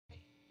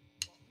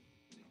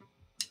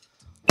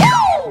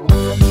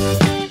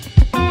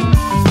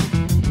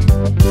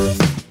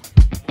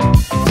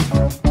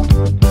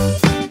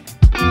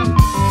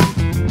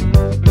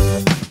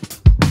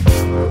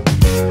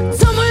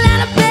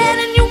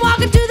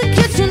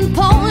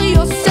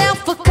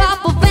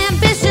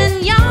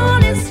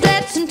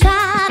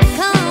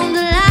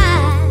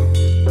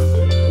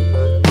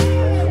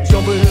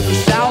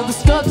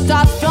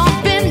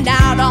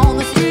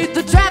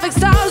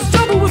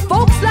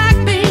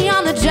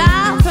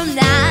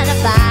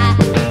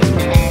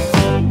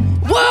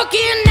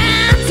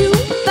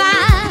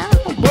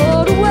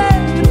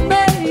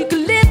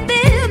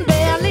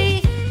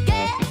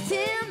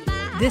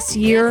This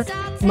year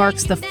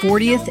marks the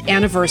 40th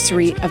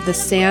anniversary of the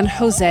San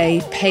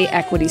Jose pay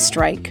equity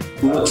strike.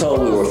 We were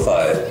told we were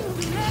fired,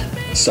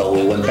 so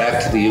we went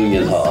back to the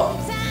Union Hall.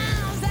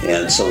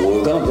 And so we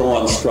were going to go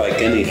on strike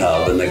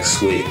anyhow the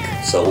next week,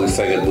 so we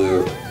figured we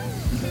were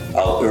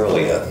out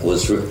earlier.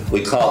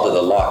 We called it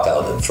a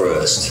lockout at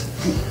first.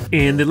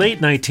 In the late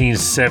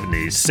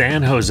 1970s,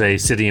 San Jose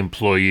city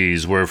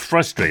employees were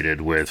frustrated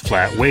with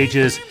flat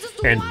wages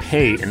and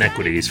pay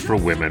inequities for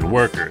women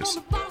workers.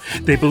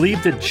 They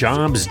believed that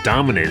jobs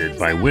dominated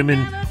by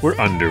women were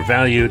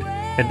undervalued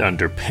and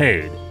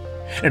underpaid.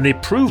 And they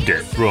proved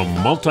it through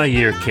a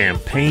multi-year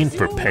campaign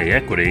for pay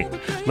equity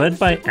led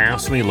by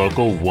AFSCME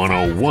Local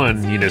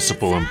 101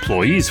 Municipal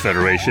Employees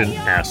Federation,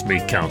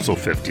 AFSCME Council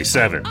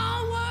 57.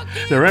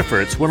 Their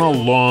efforts went a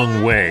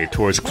long way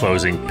towards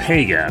closing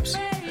pay gaps,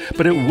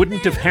 but it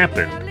wouldn't have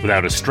happened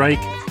without a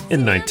strike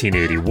in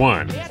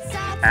 1981.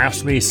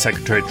 AFSCME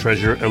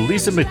Secretary-Treasurer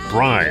Elisa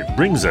McBride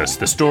brings us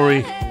the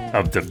story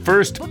of the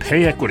first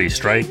pay equity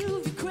strike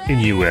in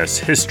U.S.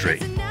 history.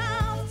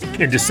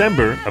 In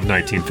December of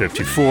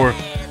 1954,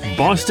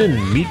 Boston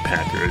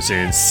Meatpackers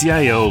and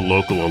CIO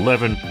Local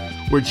 11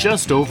 were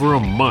just over a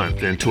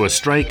month into a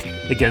strike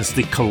against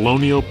the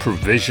Colonial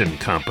Provision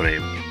Company.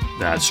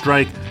 That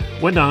strike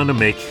went on to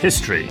make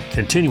history,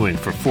 continuing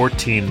for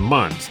 14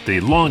 months,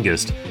 the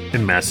longest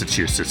in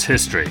Massachusetts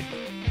history.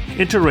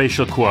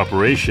 Interracial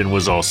cooperation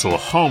was also a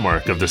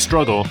hallmark of the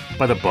struggle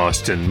by the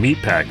Boston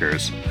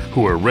Meatpackers,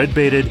 who were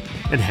red-baited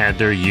and had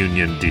their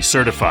union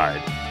decertified.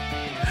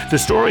 The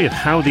story of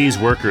how these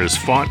workers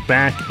fought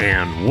back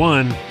and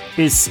won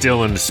is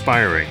still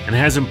inspiring and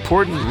has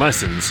important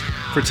lessons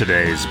for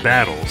today's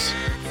battles.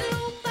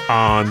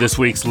 On this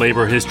week's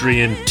Labor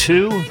History in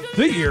 2,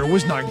 the year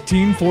was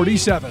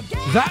 1947.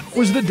 That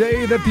was the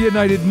day that the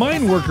United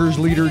Mine Workers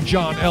leader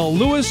John L.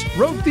 Lewis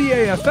wrote the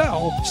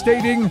AFL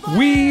stating,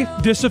 "We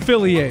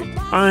disaffiliate."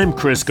 I'm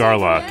Chris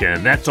Garlock,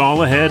 and that's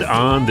all ahead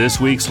on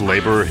this week's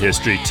Labor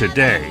History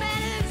Today.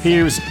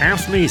 Here's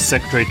AFSCME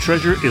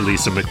Secretary-Treasurer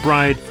Elisa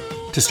McBride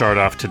to start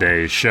off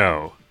today's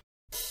show.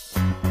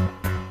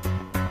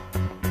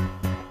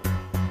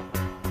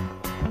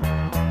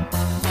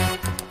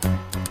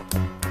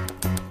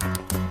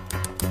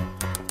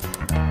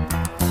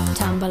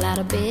 Tumble out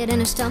of bed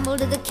and I stumble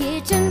to the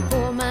kitchen,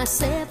 pour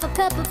myself a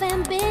cup of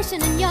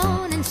ambition and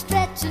yawn and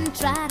stretch and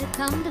try to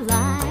come to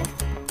life.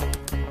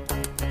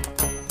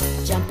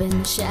 Jump in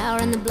the shower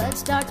and the blood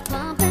starts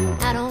pumping.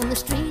 Out on the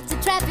streets the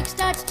traffic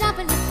starts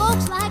jumping with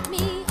folks like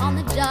me on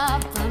the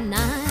job from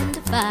 9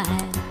 to 5.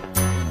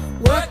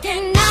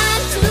 Working 9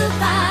 to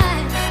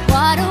 5,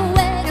 what a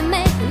way to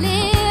make a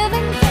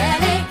living.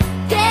 Barely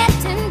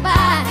getting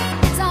by,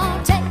 it's all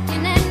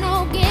taking and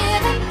no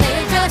giving.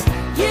 They just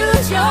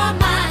use your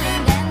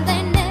mind and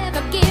they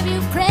never give you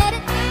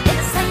credit.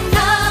 It's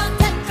enough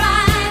to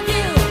drive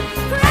you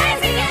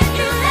crazy if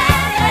you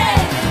let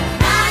it.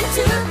 9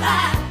 to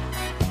 5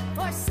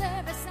 for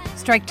service and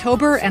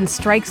Striketober and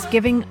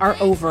Strikesgiving are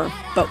over,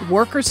 but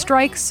worker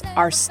strikes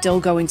are still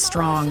going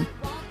strong.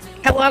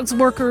 Kellogg's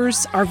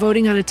workers are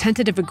voting on a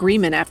tentative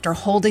agreement after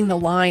holding the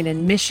line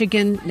in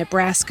Michigan,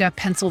 Nebraska,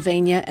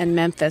 Pennsylvania, and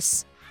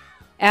Memphis.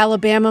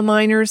 Alabama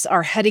miners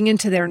are heading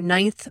into their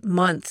 9th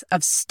month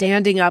of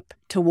standing up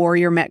to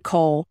Warrior Met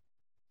Coal.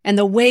 And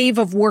the wave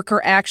of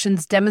worker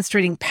actions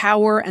demonstrating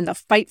power and the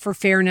fight for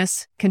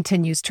fairness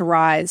continues to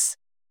rise.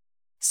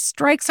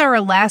 Strikes are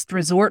a last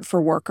resort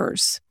for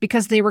workers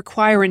because they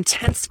require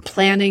intense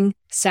planning,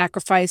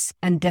 sacrifice,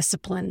 and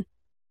discipline.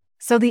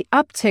 So the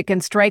uptick in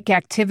strike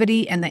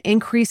activity and the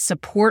increased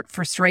support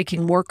for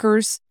striking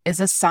workers is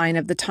a sign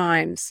of the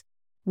times.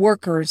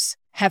 Workers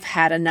have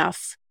had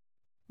enough.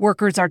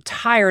 Workers are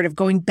tired of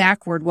going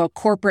backward while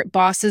corporate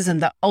bosses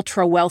and the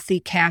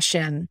ultra-wealthy cash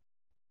in.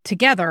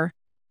 Together,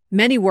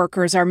 many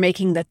workers are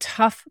making the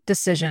tough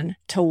decision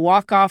to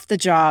walk off the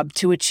job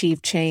to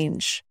achieve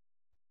change.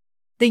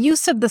 The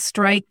use of the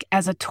strike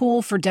as a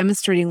tool for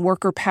demonstrating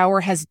worker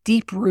power has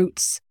deep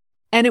roots,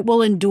 and it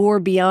will endure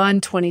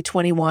beyond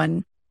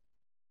 2021.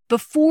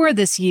 Before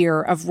this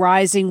year of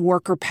rising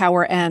worker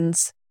power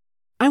ends,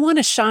 I want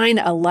to shine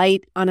a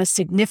light on a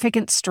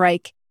significant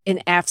strike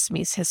in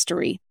AFSCME's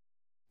history.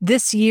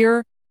 This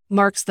year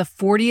marks the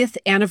 40th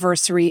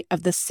anniversary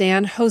of the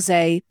San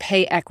Jose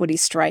pay equity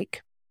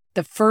strike,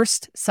 the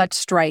first such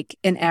strike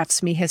in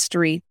AFSCME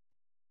history.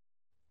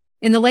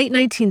 In the late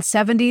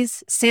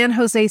 1970s, San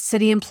Jose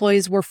city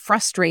employees were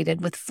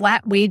frustrated with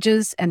flat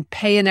wages and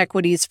pay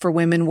inequities for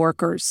women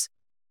workers.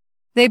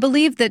 They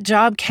believed that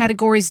job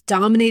categories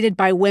dominated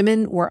by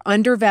women were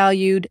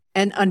undervalued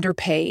and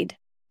underpaid.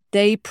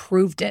 They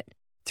proved it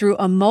through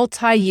a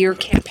multi-year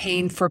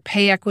campaign for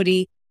pay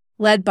equity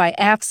led by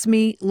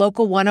AFSCME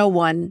Local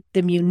 101,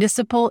 the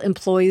Municipal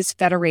Employees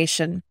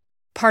Federation,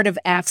 part of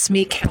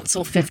AFSCME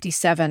Council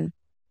 57.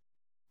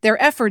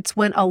 Their efforts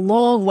went a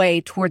long way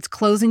towards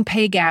closing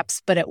pay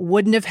gaps, but it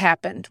wouldn't have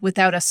happened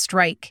without a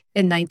strike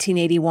in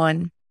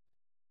 1981.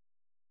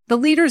 The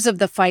leaders of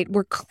the fight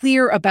were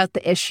clear about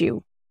the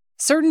issue.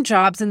 Certain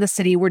jobs in the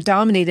city were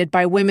dominated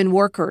by women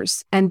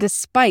workers, and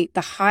despite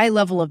the high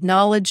level of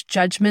knowledge,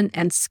 judgment,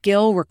 and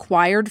skill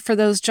required for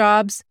those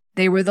jobs,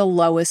 they were the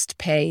lowest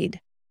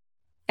paid.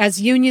 As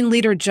union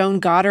leader Joan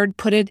Goddard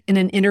put it in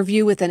an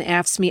interview with an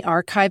AFSCME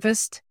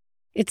archivist,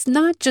 "It's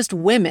not just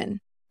women,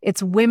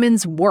 it's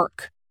women's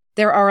work.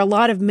 There are a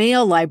lot of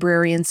male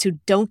librarians who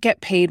don't get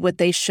paid what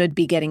they should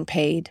be getting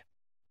paid."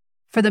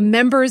 For the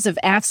members of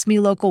AFSCME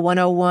Local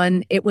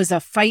 101, it was a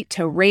fight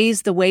to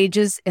raise the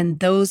wages in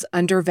those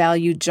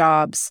undervalued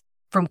jobs,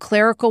 from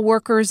clerical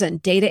workers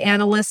and data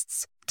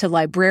analysts to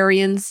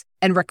librarians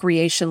and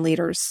recreation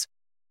leaders.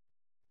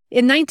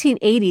 In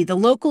 1980, the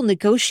local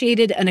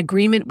negotiated an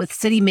agreement with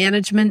city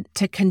management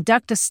to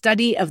conduct a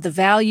study of the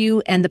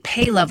value and the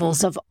pay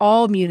levels of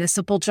all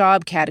municipal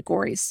job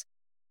categories.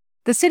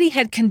 The city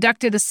had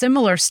conducted a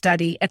similar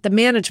study at the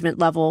management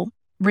level,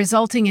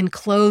 resulting in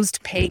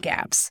closed pay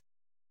gaps.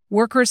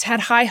 Workers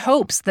had high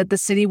hopes that the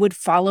city would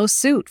follow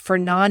suit for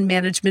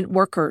non-management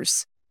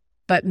workers,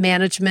 but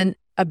management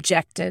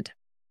objected.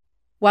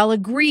 While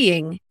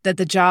agreeing that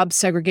the job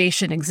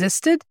segregation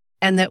existed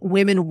and that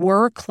women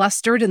were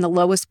clustered in the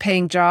lowest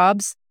paying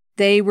jobs,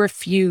 they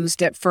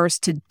refused at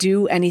first to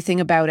do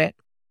anything about it.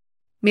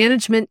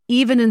 Management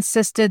even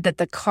insisted that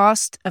the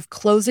cost of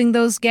closing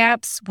those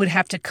gaps would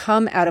have to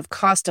come out of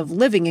cost of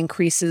living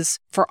increases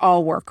for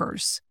all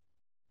workers.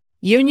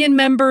 Union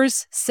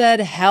members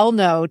said hell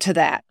no to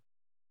that.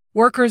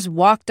 Workers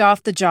walked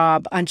off the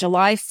job on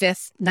July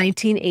 5,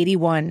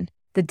 1981,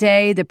 the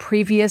day the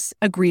previous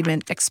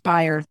agreement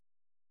expired.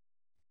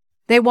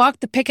 They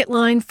walked the picket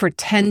line for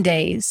 10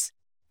 days.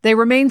 They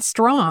remained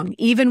strong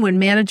even when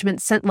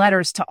management sent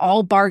letters to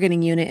all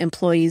bargaining unit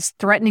employees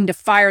threatening to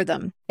fire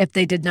them if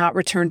they did not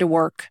return to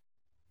work.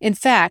 In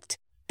fact,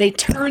 they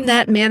turned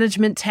that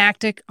management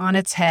tactic on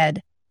its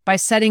head by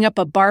setting up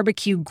a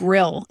barbecue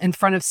grill in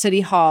front of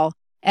City Hall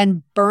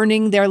and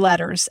burning their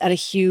letters at a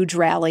huge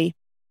rally.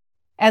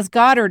 As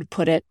Goddard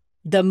put it,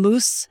 the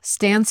moose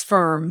stands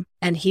firm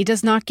and he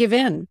does not give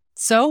in.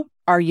 So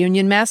our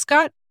union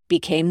mascot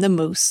became the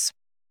moose.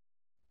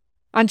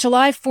 On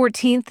July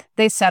 14th,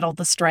 they settled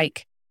the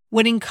strike,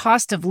 winning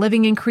cost of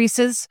living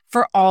increases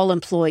for all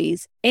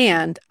employees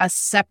and a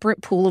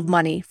separate pool of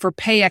money for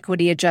pay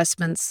equity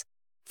adjustments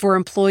for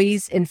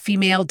employees in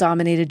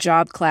female-dominated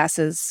job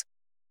classes.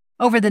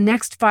 Over the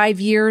next 5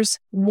 years,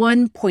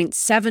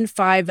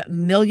 $1.75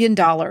 million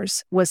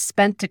was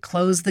spent to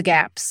close the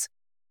gaps.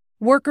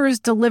 Workers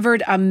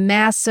delivered a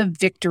massive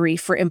victory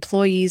for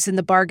employees in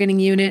the bargaining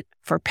unit,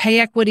 for pay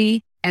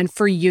equity, and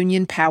for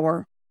union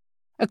power.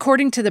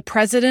 According to the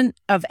president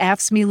of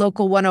AFSCME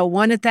Local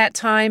 101 at that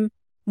time,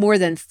 more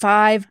than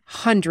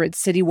 500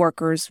 city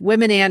workers,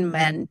 women and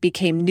men,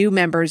 became new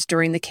members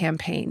during the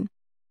campaign.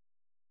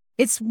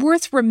 It's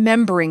worth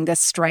remembering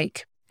this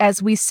strike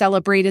as we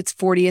celebrate its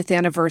 40th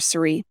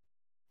anniversary.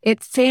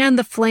 It fanned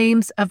the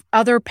flames of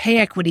other pay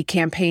equity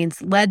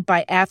campaigns led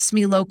by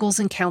AFSCME locals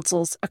and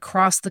councils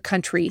across the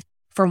country,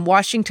 from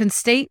Washington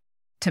State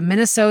to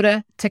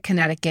Minnesota to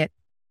Connecticut.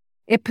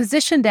 It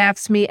positioned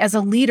AFSCME as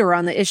a leader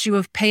on the issue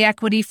of pay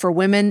equity for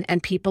women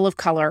and people of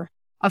color,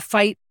 a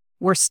fight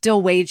we're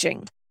still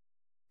waging.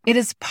 It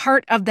is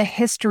part of the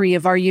history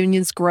of our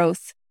union's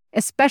growth,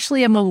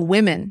 especially among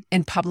women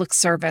in public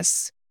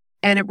service,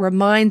 and it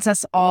reminds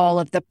us all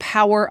of the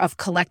power of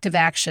collective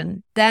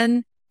action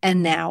then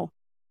and now.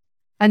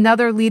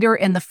 Another leader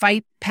in the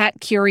fight, Pat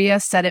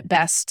Curia, said it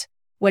best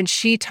when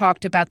she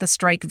talked about the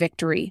strike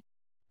victory.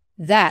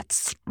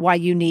 That's why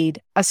you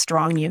need a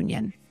strong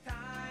union. It's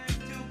time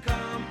to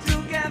come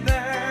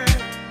together.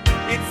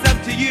 It's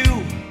up to you.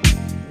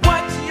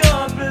 What's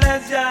your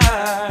pleasure?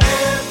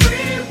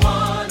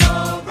 Everyone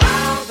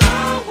around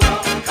the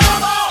world,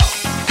 come on!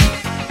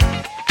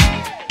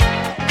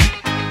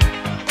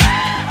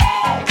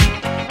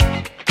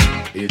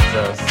 It's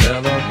a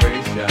celebration.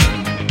 Celebrate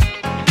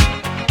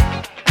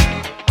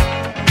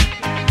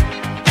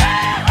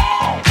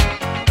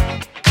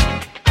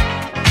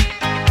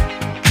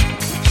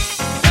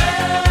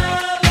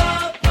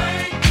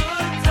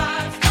good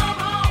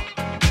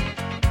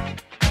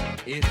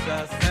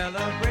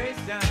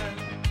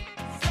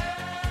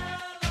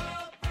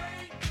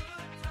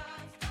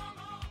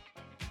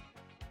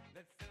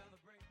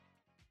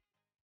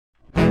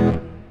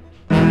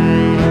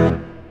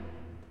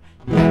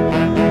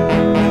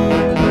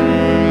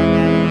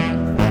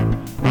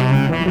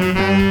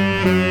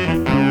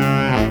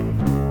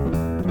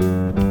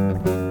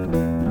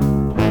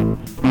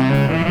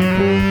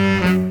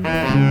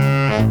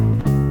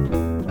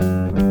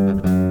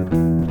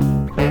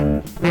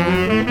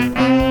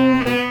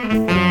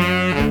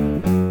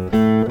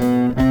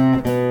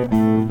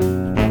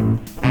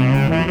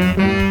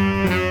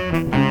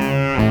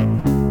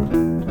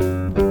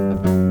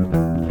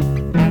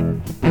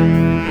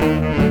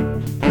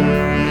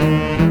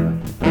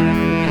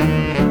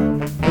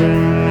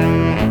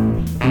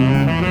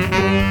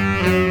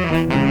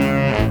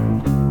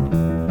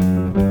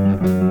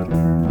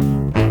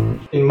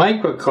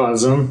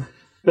microcosm,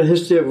 the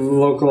history of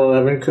Local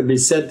 11 could be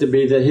said to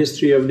be the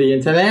history of the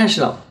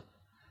International.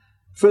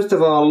 First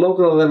of all,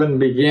 Local 11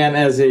 began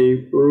as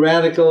a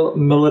radical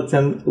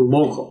militant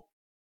local.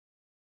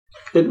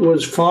 It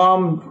was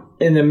formed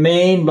in the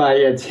main by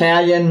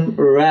Italian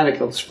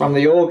radicals from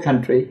the old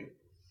country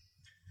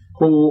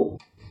who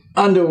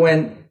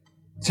underwent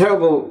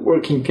terrible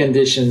working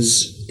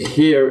conditions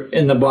here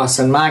in the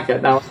Boston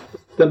market. Now,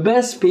 the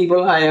best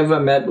people I ever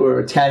met were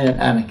Italian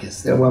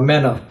anarchists. They were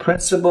men of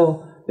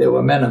principle, they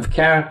were men of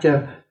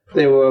character,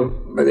 they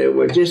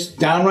were just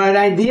downright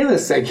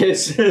idealists, I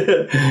guess.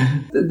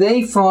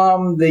 They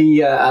formed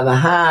the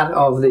heart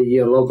of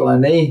the local,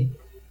 and they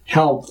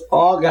helped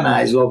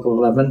organize Local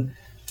 11.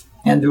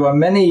 And there were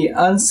many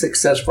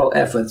unsuccessful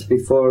efforts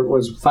before it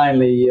was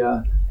finally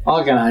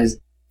organized.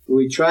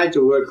 We tried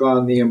to work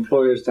on the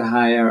employers to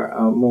hire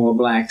more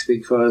blacks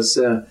because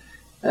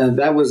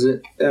that was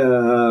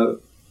a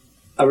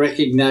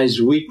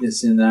recognized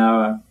weakness in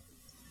our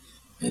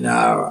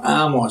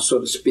armor, so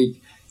to speak.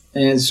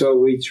 And so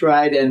we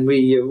tried, and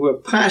we were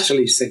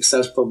partially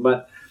successful.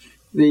 But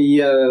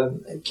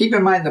keep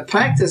in mind, the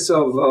practice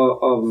of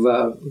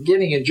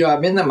getting a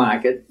job in the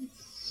market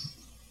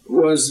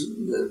was,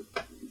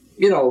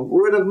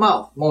 word of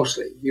mouth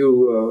mostly.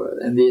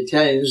 And the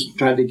Italians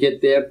tried to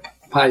get their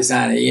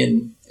paesani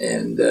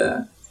and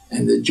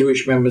the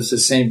Jewish members the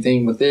same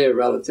thing with their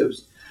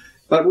relatives.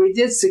 But we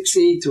did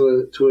succeed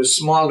to a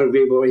small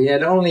degree, but we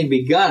had only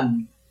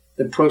begun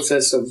the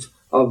process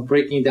of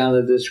breaking down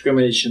the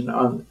discrimination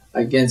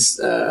against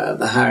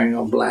the hiring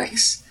of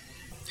blacks.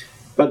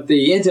 But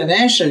the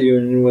International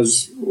Union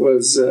was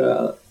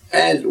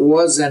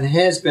and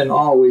has been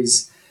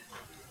always,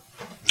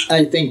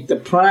 I think, the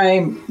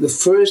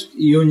first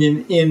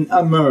union in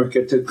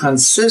America to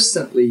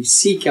consistently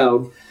seek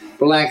out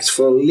blacks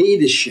for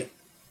leadership.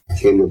 I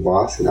came to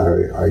Boston.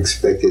 I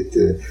expected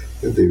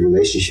the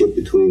relationship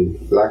between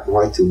black and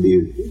white to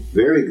be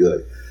very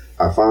good.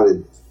 I found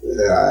it.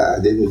 I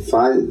didn't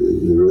find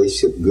the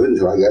relationship good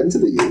until I got into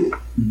the union.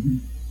 Mm-hmm.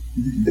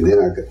 And then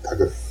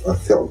I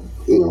felt,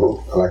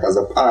 like I was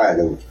a part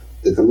of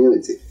the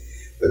community.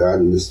 But out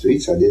in the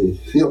streets, I didn't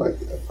feel like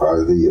a part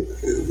of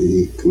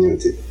the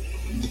community.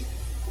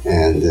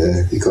 And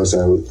because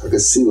I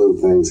could see little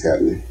things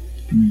happening,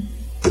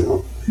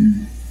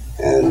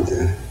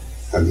 and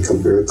I become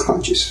very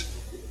conscious.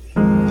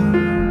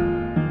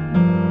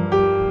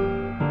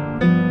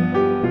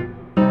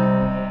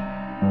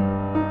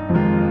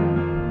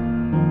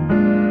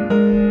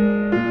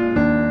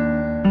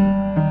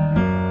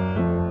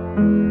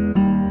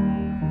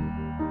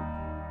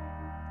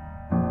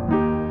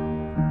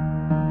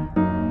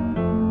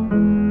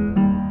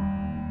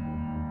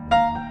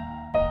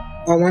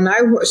 When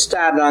I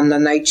started on the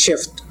night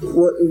shift,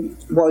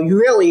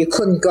 you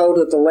couldn't go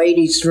to the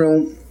ladies'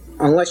 room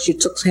unless you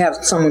have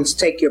someone to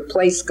take your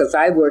place, because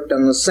I worked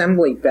on the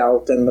assembly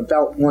belt, and the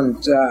belt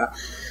wouldn't.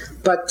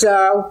 But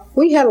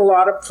we had a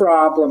lot of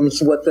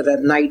problems with it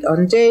at night.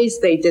 On days,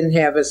 they didn't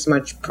have as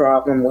much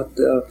problem with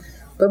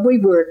but we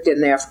worked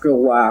in after a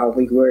while.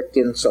 We worked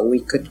in so we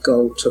could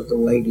go to the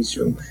ladies'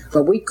 room.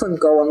 But we couldn't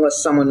go unless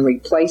someone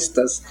replaced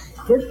us.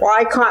 Well,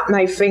 I caught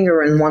my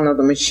finger in one of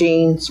the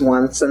machines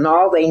once, and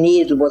all they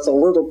needed was a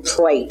little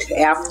plate.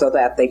 After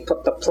that, they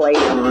put the plate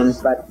on.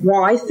 But,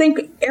 I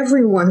think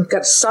everyone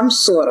got some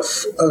sort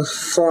of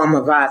form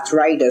of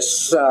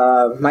arthritis.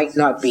 Might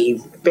not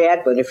be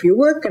bad, but if you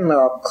work in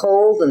the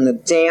cold and the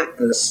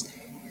dampness,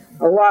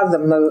 a lot of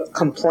them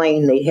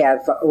complain they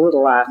have a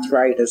little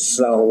arthritis.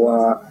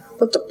 So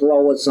put the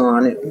blowers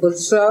on. It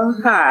was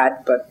hard,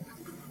 but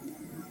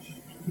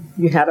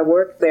you had to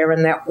work there,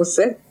 and that was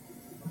it.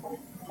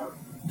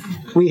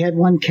 We had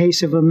one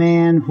case of a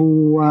man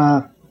who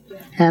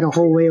had a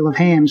whole whale of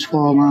hams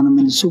fall on him,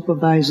 and the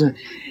supervisor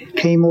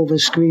came over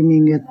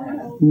screaming at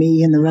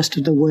me and the rest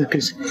of the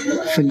workers,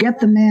 "Forget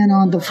the man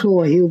on the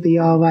floor, he'll be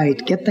all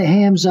right. Get the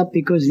hams up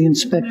because the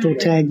inspector will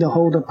tag the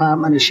whole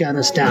department and shut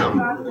us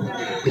down.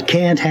 We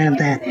can't have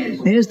that."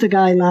 There's the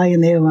guy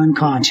lying there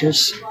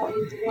unconscious.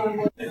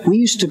 We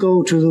used to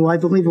go to, I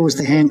believe it was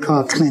the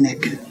Hancock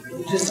Clinic.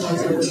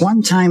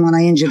 One time when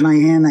I injured my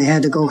hand, I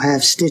had to go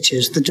have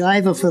stitches. The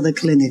driver for the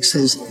clinic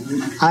says,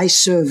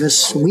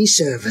 we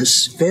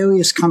service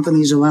various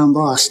companies around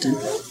Boston.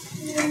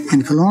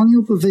 In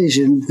Colonial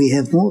Provision, we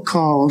have more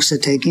calls to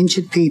take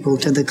injured people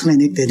to the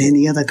clinic than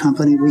any other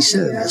company we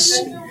service.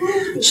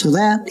 So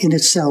that in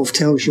itself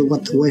tells you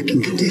what the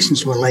working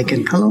conditions were like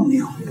in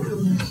Colonial.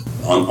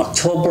 On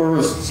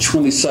October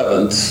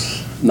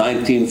 27th,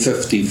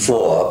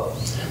 1954,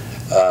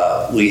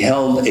 we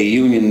held a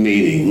union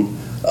meeting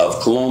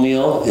of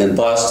Colonial and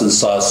Boston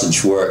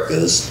sausage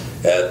workers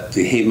at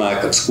the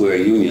Haymarket Square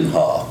Union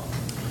Hall.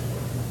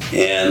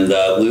 And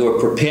we were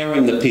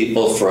preparing the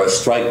people for a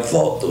strike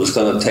vote that was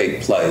going to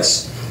take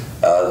place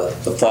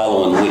the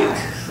following week,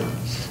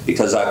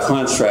 because our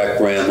contract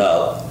ran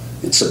out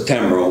in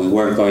September and we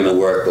weren't going to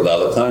work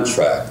without a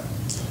contract.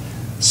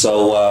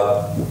 So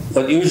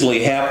what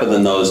usually happened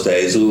in those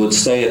days, we would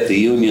stay at the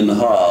Union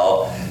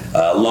Hall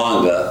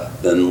longer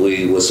than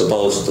we were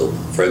supposed to.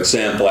 For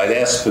example, I'd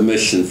ask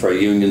permission for a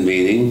union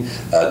meeting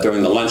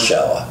during the lunch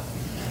hour,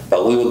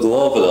 but we would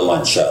go over the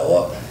lunch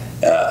hour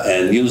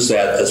and use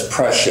that as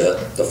pressure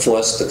to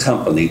force the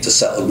company to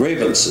settle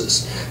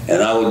grievances.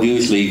 And I would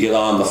usually get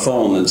on the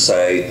phone and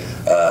say,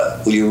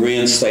 will you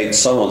reinstate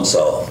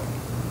so-and-so,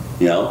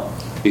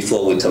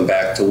 before we come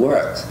back to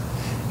work.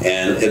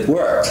 And it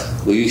worked.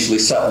 We usually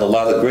settled a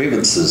lot of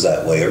grievances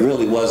that way. It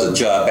really was a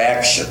job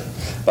action,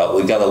 but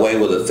we got away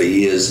with it for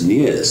years and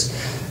years.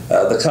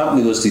 The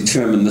company was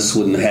determined this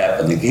wouldn't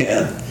happen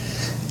again.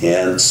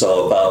 And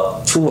so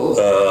about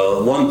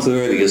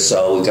 1:30 or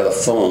so, we got a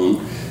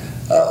phone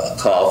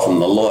call from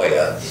the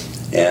lawyer,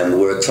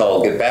 and we're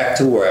told, get back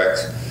to work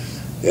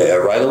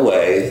right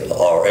away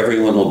or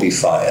everyone will be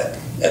fired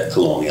at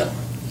Colonial.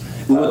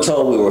 We were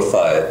told we were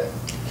fired,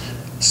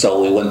 so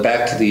we went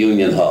back to the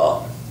union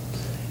hall.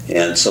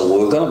 And so we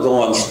were going to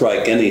go on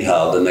strike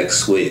anyhow the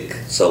next week,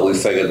 so we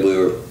figured we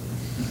were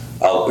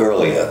out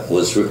earlier.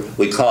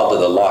 We called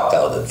it a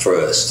lockout at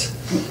first,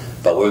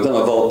 but we were going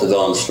to vote to go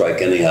on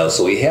strike anyhow.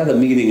 So we had a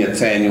meeting at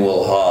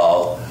Faneuil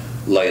Hall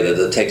later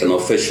to take an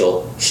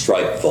official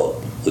strike vote,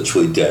 which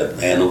we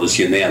did, and it was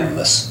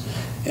unanimous.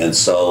 And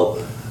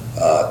so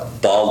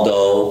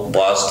Baldo,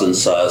 Boston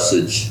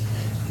Sausage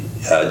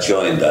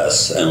joined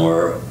us, and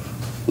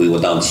we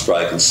went on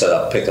strike and set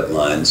up picket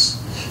lines.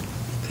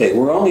 Okay,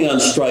 we're only on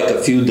strike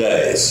a few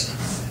days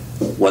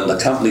when the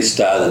company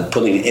started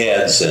putting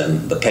ads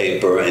in the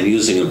paper and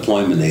using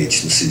employment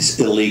agencies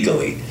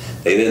illegally.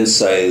 They didn't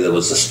say there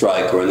was a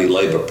strike or any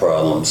labor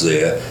problems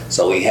there,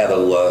 so we had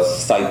to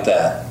fight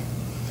that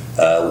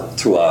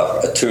through our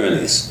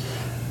attorneys.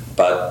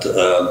 But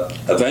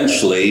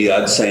eventually,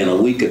 I'd say in a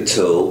week or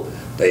two,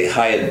 they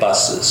hired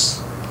buses.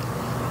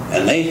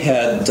 And they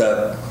had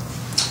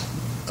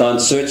gone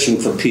searching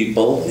for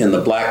people in the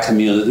black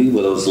community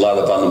where there was a lot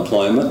of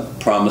unemployment,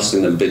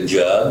 promising them big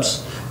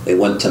jobs. They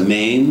went to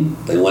Maine,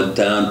 they went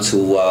down to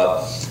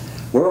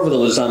wherever there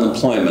was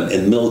unemployment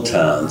in mill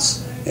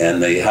towns, and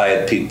they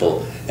hired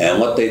people. And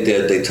what they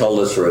did, they told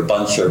us we're a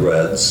bunch of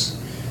Reds,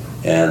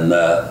 and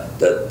that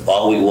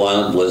all we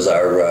wanted was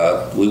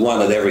we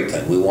wanted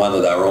everything. We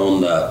wanted our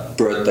own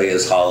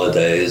birthdays,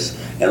 holidays,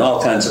 and all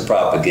kinds of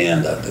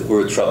propaganda, that we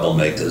were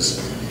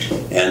troublemakers.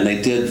 And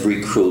they did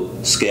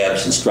recruit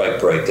scabs and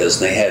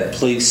strikebreakers, and they had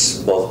police,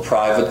 both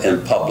private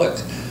and public,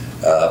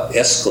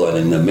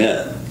 escorting them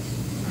in.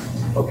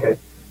 Okay.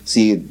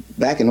 See,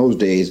 back in those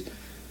days,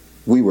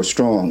 we were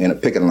strong in a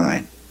picket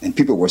line, and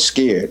people were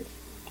scared.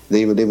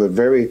 They were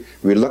very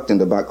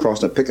reluctant about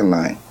crossing the picket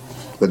line.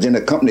 But then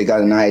the company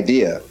got an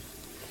idea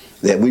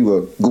that we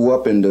would go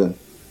up into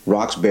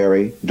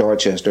Roxbury,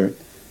 Dorchester,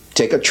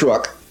 take a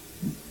truck,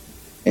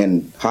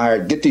 and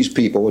get these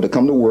people to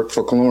come to work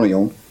for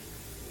Colonial,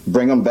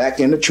 bring them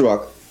back in the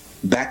truck,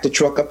 back the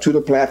truck up to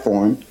the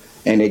platform,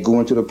 and they go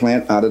into the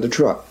plant out of the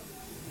truck.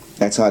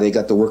 That's how they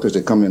got the workers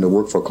to come in to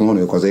work for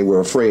Colonial, because they were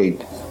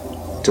afraid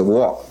to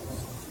walk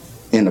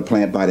in the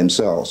plant by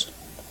themselves.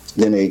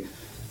 Then they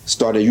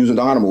started using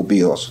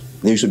automobiles.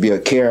 There used to be a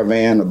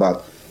caravan,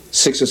 about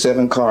 6 or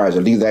 7 cars,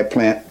 that leave that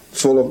plant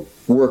full of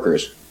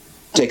workers,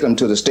 take them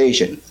to the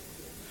station.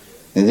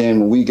 And then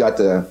when we got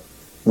the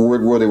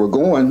word where they were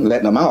going,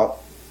 letting them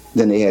out,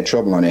 then they had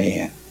trouble on their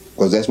hand,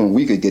 because that's when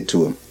we could get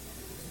to them.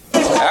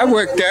 I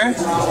worked there.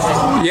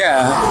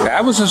 Yeah,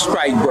 I was a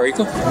strike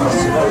breaker,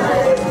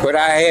 but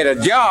I had a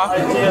job.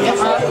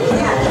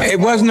 It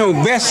wasn't no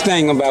best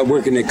thing about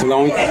working at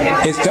Colonial.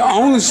 It's the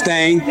only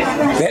thing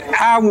that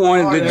I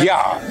wanted a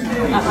job.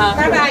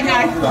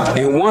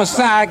 And once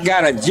I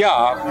got a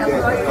job,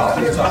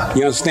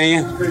 you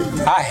understand,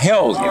 I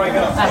held it.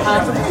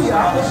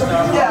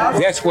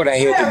 That's what I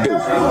had to do.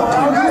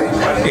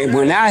 And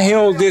when I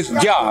held this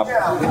job,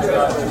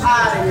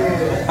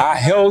 I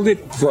held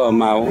it for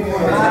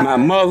my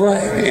mother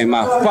and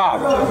my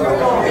father.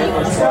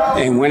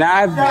 And when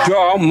I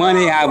draw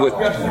money, I would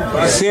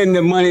send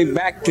the money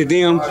back to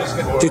them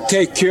to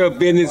take care of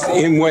business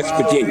in West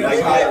Virginia.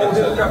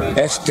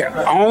 That's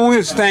the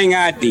only thing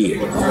I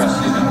did.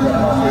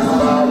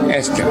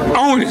 That's the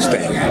only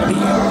thing I did.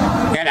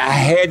 And I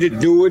had to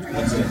do it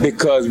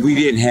because we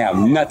didn't have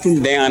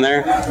nothing down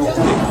there,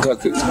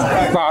 because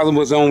father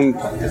was on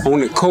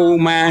the coal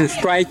mine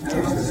strike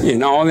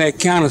and all that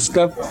kind of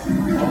stuff.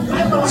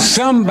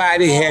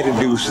 Somebody had to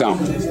do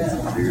something.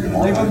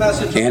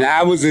 And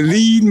I was the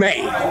lead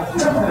man,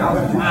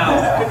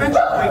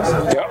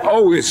 the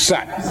oldest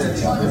son.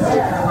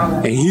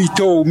 And he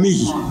told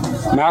me,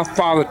 my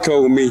father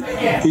told me,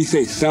 he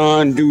said,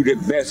 son, do the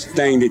best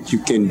thing that you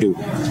can do.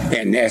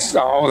 And that's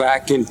all I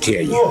can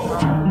tell you.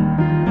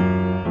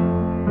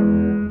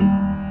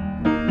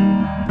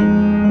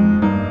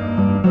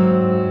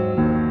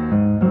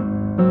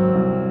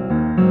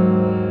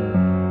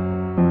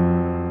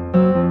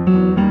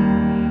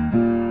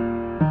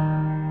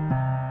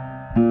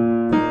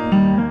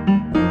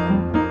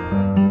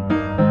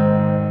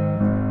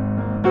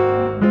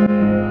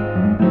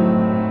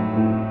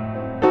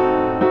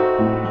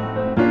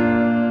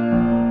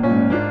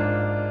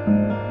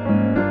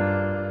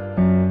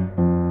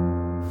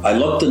 I I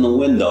looked in the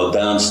window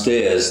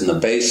downstairs in the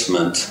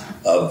basement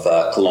of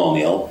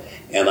Colonial,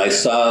 and I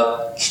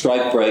saw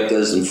strike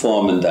breakers and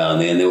foremen down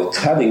there, and they were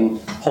cutting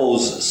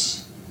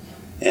hoses,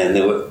 and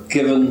they were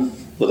given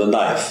with a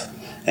knife,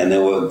 and they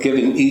were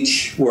giving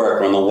each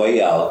worker on the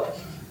way out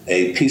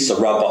a piece of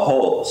rubber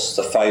hose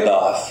to fight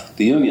off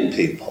the union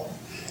people.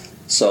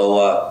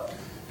 So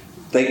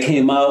they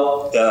came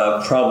out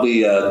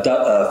probably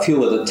a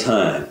few at a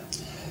time.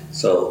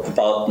 So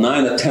about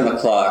 9 or 10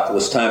 o'clock, it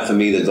was time for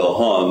me to go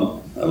home.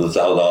 I was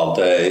out all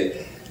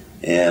day,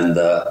 and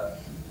a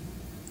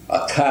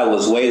car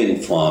was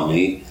waiting for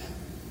me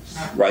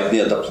right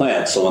near the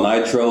plant. So when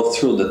I drove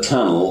through the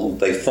tunnel,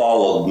 they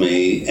followed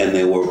me, and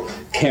they were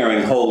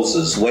carrying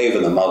hoses,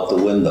 waving them out the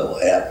window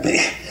at me.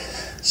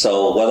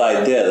 So what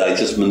I did, I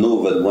just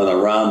maneuvered, went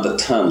around the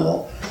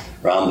tunnel,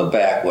 around the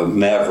back where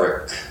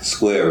Maverick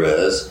Square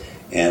is,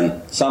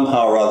 and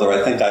somehow or other,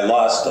 I think I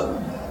lost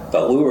them.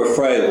 But we were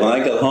afraid. When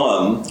I got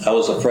home, I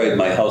was afraid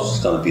my house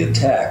was going to be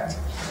attacked.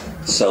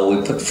 So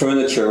we put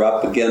furniture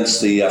up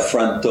against the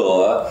front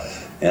door,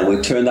 and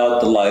we turned out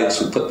the lights.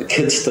 We put the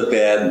kids to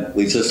bed.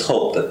 We just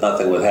hoped that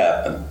nothing would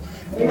happen.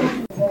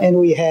 And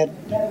we had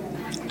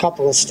a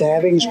couple of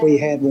stabbings. We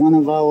had one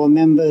of our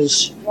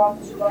members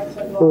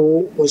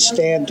who was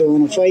stabbed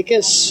during a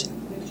fracas,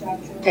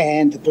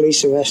 and the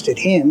police arrested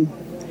him.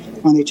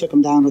 When they took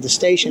him down to the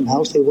station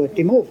house, they worked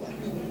him over.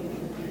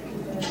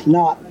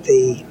 Not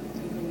the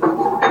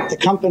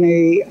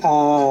company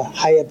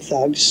hired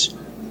thugs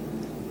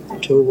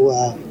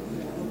to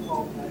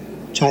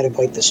try to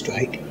break the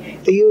strike.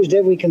 They used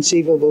every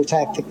conceivable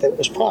tactic that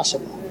was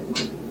possible.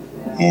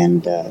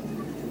 And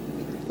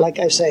like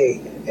I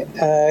say,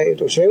 it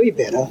was very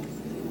bitter.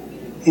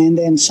 And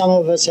then some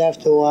of us,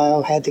 after a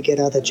while, had to get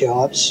other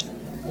jobs.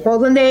 Well,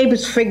 the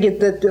neighbors figured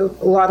that a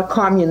lot of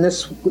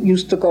communists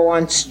used to go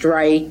on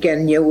strike,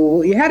 and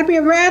you had to be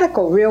a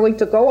radical, really,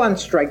 to go on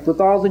strike.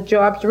 With all the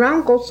jobs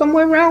around, go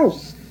somewhere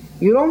else.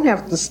 You don't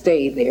have to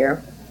stay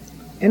there.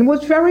 And it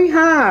was very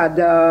hard.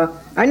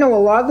 I know a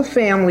lot of the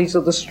families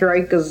of the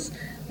strikers,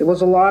 there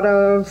was a lot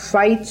of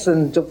fights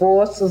and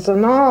divorces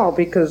and all,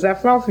 because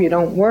after all, if you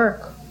don't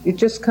work, you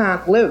just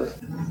can't live.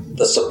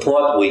 The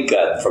support we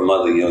got from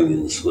other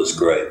unions was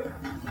great.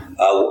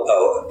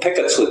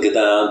 Pickets would get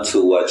down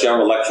to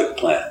General Electric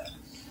plant,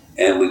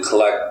 and we'd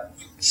collect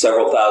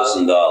several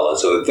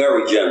 $1,000s. They were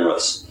very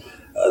generous.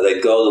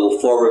 They'd go to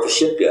Fall River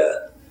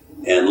Shipyard,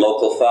 and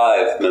Local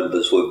 5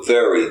 members were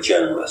very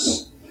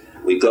generous.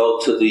 We go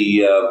to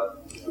the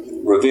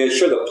Revere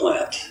Sugar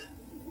plant,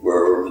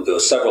 where there were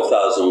several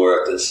thousand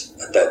workers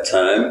at that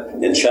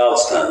time in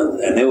Charlestown,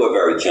 and they were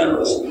very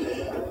generous.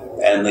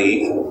 And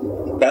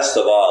the best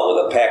of all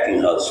were the packing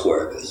house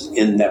workers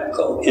in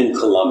NEPCO, in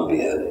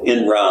Columbia,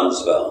 in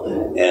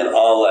Brownsville, and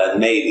all at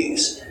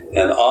Mady's.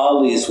 And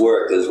all these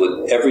workers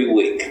would, every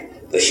week,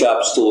 the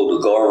shop steward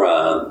would go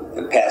around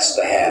and pass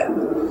the hat.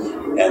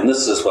 And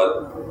this is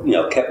what,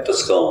 kept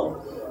us going,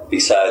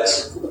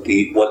 besides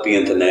what the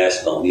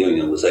International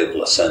Union was able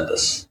to send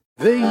us.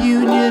 The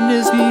Union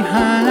is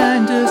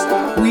behind us,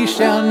 we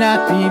shall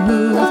not be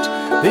moved.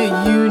 The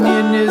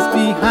Union is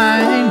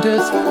behind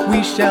us,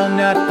 we shall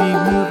not be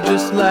moved.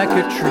 Just like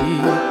a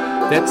tree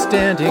that's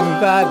standing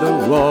by the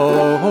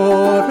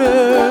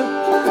water,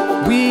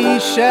 we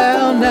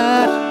shall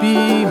not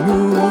be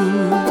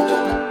moved.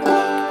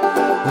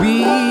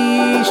 We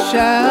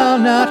shall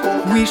not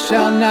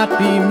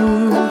be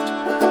moved.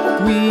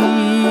 We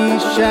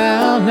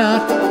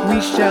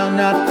shall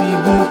not be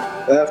moved.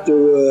 After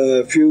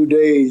a few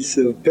days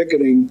of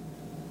picketing,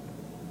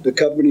 the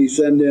company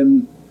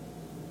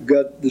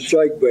got the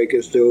strike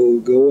breakers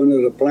to go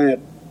into the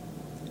plant.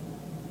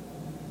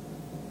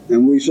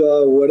 And we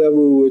saw whatever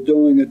we were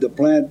doing at the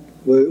plant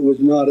was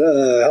not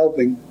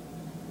helping.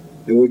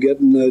 They were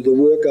getting the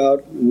work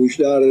out, and we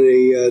started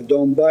a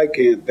Don't Buy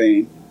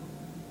campaign.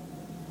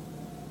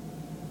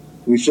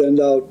 We sent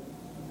out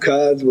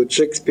cards with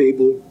 6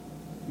 people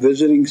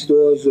visiting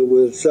stores that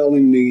were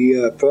selling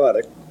the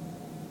product.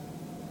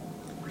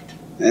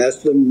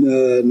 Asked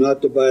them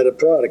not to buy the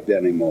product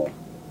anymore.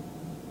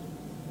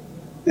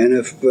 And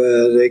if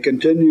they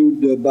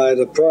continued to buy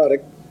the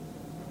product,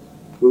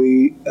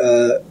 we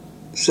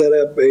set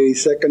up a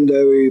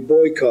secondary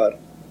boycott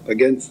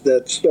against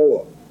that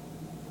store,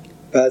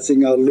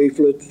 passing out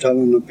leaflets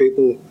telling the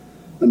people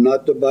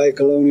not to buy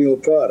Colonial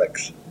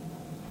products.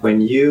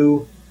 When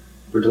you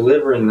were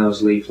delivering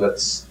those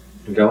leaflets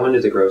and going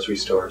to the grocery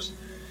stores,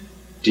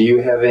 do you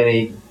have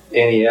any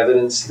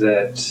evidence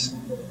that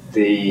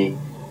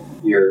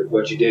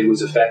what you did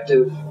was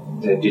effective?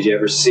 Did you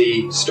ever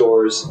see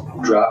stores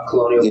drop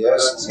Colonial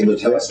products? Can you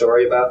tell a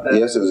story about that?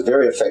 Yes, it was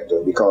very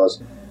effective,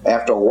 because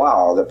after a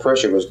while, the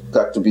pressure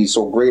got to be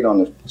so great on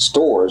the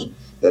stores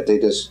that they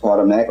just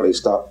automatically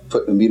stopped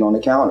putting the meat on the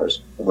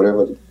counters.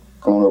 Whatever the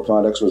Colonial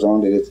products was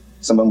on,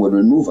 some of them would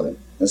remove them,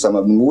 and some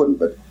of them wouldn't.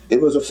 But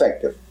it was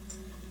effective,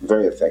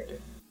 very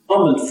effective.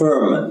 Norman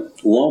Furman,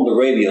 who owned the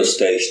radio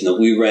station that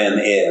we ran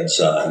ads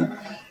on,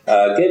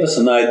 gave us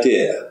an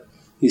idea.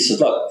 He said,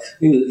 look,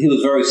 he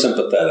was very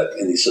sympathetic,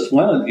 and he says,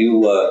 why don't you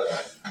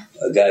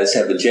guys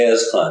have a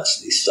jazz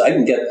concert. He says, I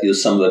can get you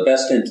some of the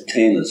best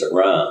entertainers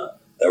around.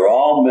 They're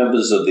all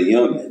members of the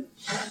union,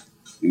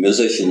 the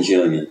musicians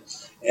union.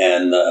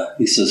 And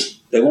he says,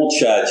 they won't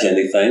charge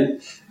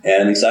anything.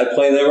 And he said, I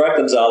play their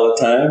records all the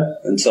time,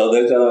 and so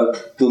they're going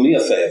to do me a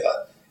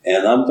favor.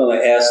 And I'm going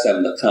to ask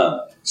them to come.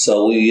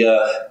 So we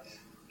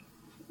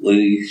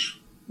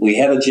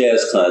had a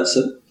jazz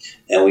concert,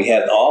 and we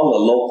had all the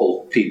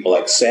local people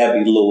like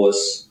Savvy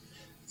Lewis,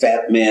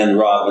 Fat Man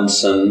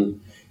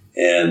Robinson,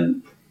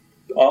 and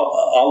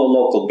all the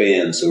local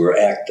bands who were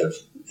active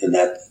in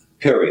that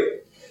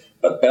period.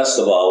 But best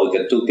of all, we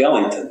got Duke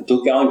Ellington.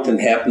 Duke Ellington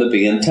happened to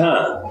be in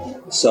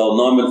town. So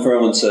Norman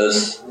Furman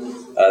says,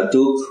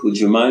 Duke, would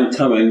you mind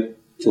coming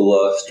to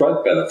a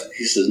strike benefit?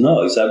 He says,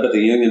 no. He said, I've been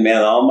a union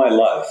man all my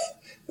life,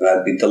 and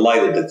I'd be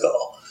delighted to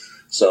go.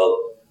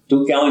 So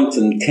Duke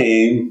Ellington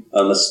came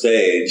on the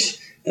stage,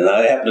 and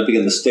I happened to be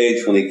on the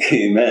stage when he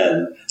came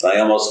in, and I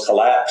almost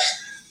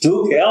collapsed.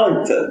 Duke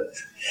Ellington.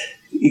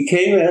 He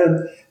came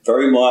in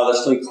very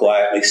modestly,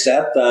 quietly,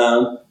 sat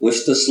down,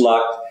 wished us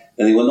luck,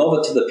 and he went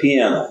over to the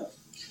piano.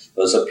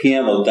 There was a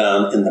piano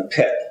down in the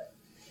pit,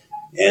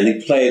 and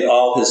he played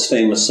all his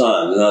famous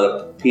songs. Now,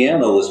 the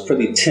piano was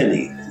pretty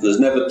tinny. It was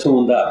never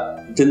tuned up.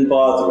 It didn't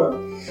bother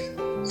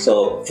him.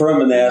 So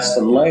Furman asked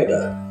him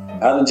later,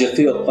 how did you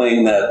feel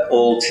playing that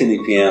old tinny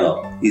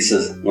piano? He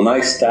says, when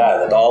I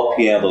started, all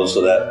pianos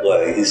were that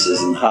way. He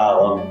says, in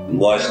Harlem, in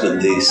Washington,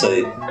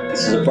 D.C. He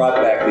says, it brought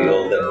back the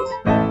old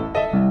days.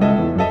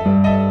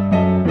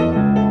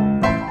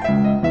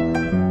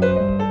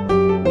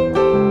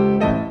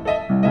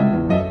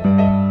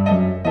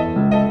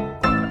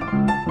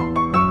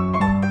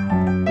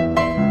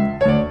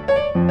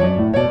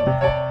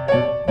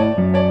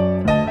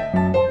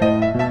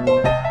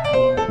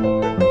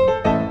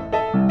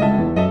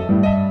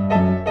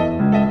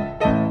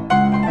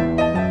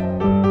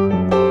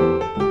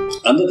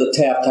 Under the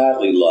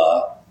Taft-Hartley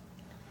law,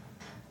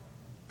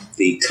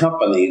 the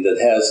company that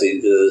has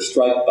the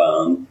strike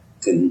bond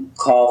can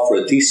call for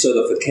a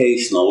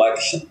decertification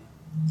election,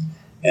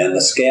 and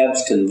the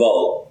scabs can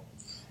vote,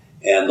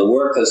 and the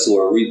workers who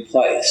are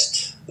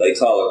replaced, they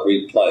call it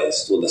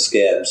replaced, with the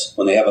scabs,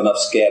 when they have enough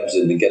scabs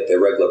in to get their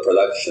regular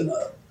production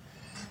up.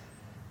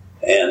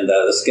 And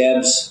the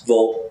scabs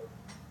vote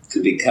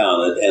can be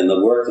counted, and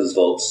the workers'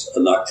 votes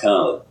are not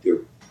counted.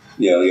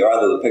 You're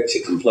out of the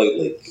picture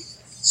completely.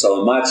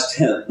 So on March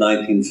 10th,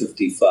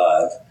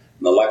 1955,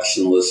 an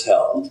election was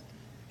held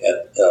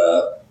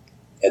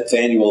at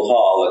Faneuil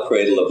Hall, the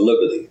Cradle of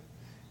Liberty.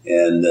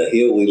 And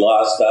here we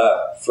lost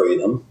our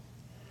freedom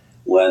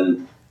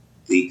when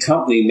the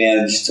company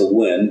managed to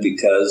win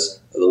because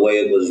of the way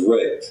it was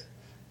rigged.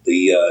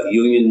 The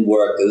union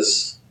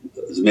workers,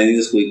 as many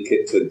as we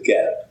could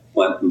get,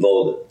 went and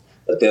voted.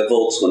 But their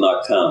votes were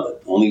not counted.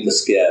 Only the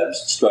scabs,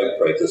 strike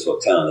breakers, were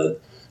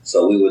counted.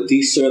 So we were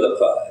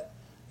decertified.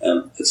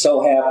 And it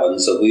so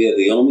happens that we are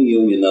the only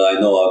union that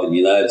I know of in the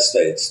United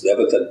States that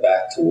ever got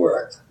back to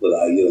work with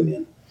our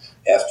union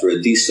after a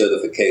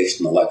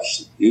decertification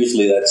election.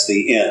 Usually that's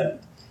the end.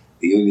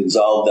 The union's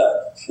all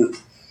done.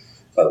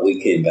 But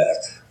we came back.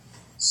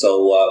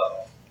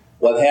 So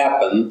what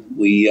happened,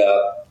 we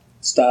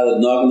started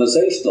an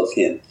organizational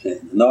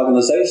campaign, an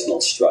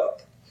organizational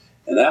strike.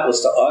 And that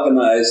was to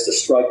organize the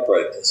strike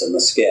breakers and the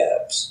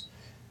scabs.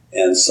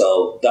 And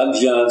so Doug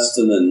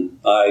Johnston and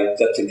I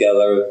got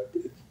together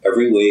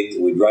every week,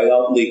 we'd write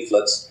out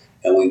leaflets,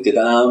 and we'd go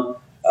down,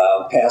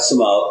 pass them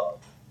out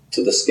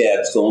to the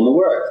scabs going to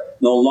work.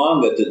 No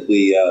longer did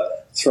we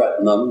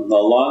threaten them. No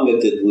longer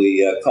did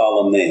we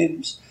call them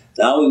names.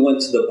 Now we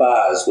went to the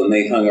bars when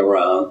they hung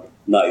around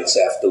nights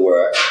after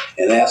work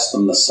and asked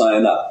them to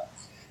sign up.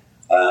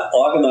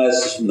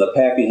 Organizers from the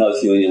Packing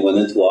House Union went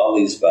into all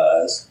these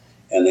bars,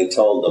 and they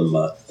told them,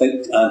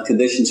 think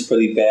conditions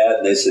pretty bad?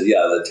 And they said,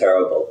 yeah, they're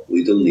terrible.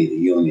 We do need a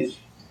union.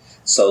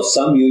 So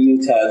some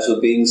union cards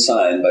were being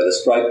signed by the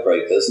strike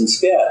breakers and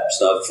scabs.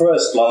 Now, at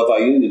first, a lot of our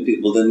union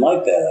people didn't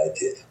like that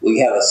idea. We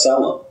had to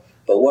sell them.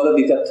 But what have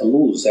you got to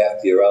lose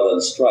after you're out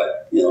on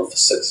strike, for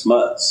 6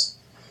 months?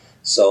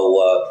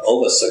 So,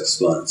 over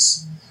 6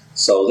 months.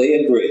 So they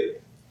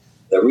agreed.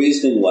 The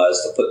reasoning was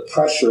to put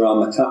pressure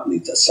on the company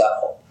to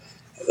sell,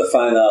 to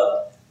find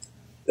out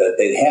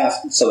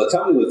that so the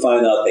company would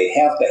find out they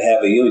have to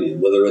have a union,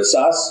 whether it's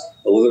us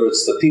or whether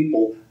it's the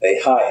people they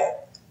hire.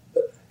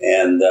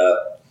 And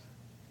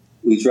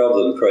we drove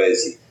them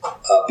crazy.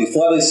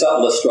 Before they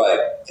settled the strike,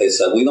 they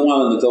said, we don't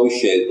want to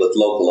negotiate with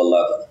Local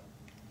 11.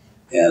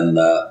 And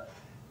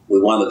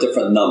we want a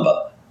different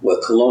number where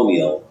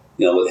Colonial,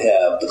 would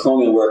have, the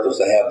Colonial workers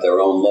would have their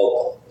own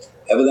local.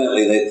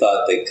 Evidently, they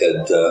thought they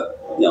could,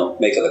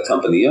 make it a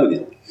company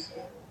union.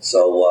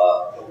 So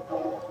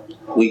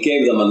we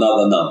gave them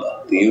another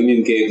number. The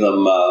union gave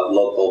them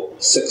Local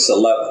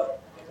 611.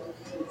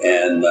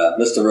 And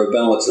Mr.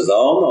 Rabinowitz says,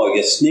 oh, no,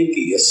 you're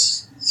sneaky. You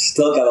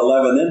still got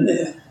 11 in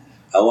there.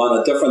 I want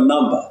a different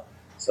number.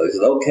 So he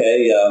said,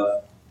 okay.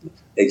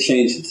 They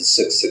changed it to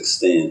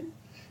 616.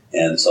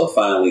 And so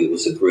finally it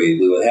was agreed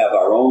we would have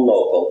our own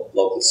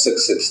local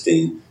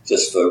 616,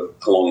 just for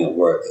Colonial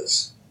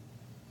workers.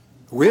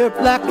 We're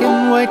black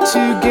and white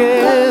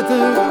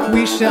together,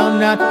 we shall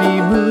not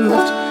be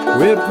moved.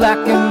 We're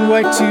black and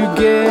white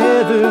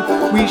together,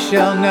 we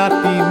shall not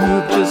be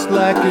moved. Just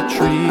like a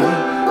tree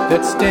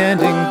that's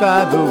standing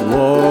by the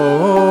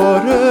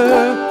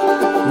water,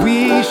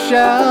 we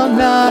shall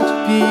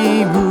not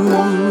be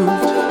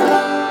moved.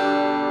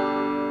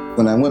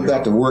 When I went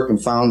back to work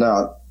and found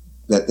out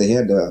that they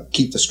had to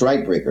keep the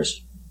strike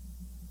breakers,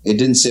 it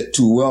didn't sit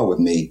too well with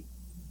me,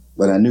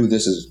 but I knew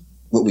this is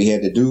what we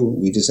had to do.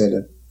 We just had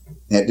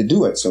to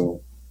do it.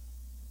 So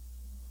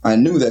I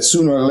knew that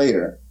sooner or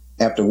later,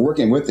 after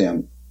working with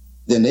them,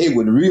 then they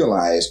would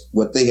realize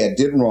what they had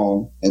did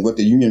wrong and what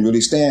the union really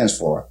stands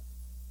for.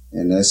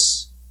 And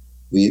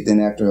then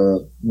after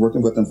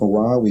working with them for a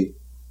while, we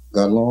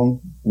got along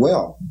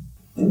well.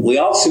 We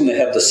all seem to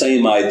have the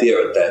same idea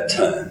at that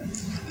time,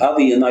 how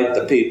to unite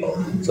the people.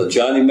 So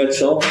Johnny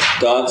Mitchell,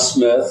 Don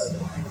Smith,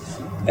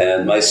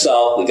 and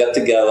myself, we got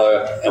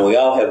together, and we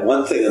all had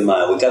one thing in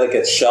mind. We got to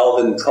get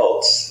Sheldon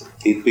Coates.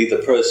 He'd be the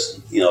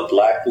person,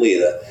 black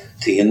leader,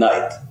 to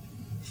unite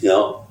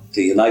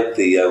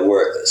the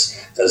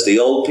workers. Because the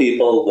old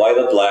people, white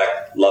or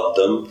black, loved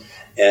him,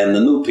 and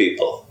the new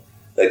people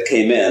that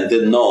came in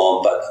didn't know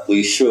him, but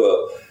we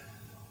sure,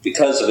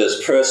 because of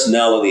his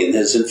personality and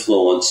his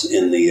influence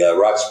in the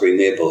Roxbury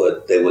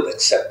neighborhood, they would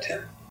accept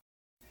him.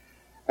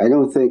 I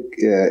don't think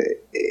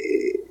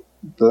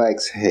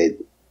blacks had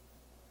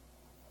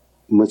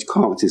much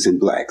confidence in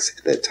blacks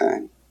at that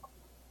time,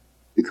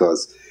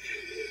 because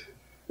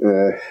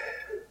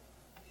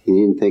he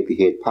didn't think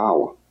he had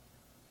power.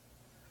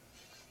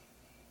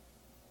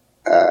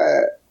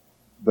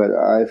 But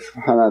I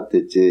found out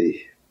that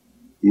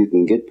you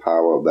can get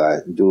power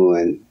by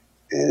doing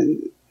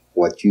and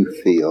what you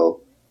feel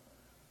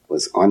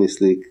was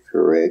honestly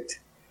correct.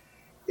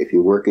 If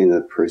you work in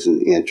a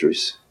person's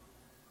interest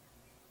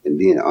and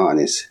being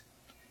honest,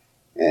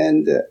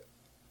 and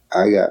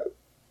I got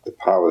the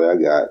power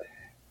that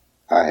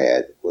I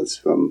had was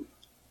from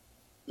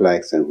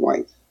blacks and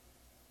whites.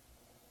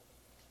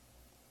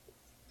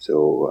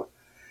 So,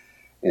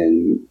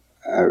 and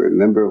I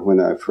remember when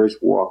I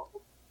first walked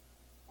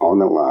on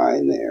the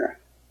line there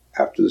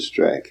after the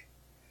strike,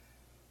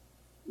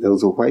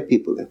 those were white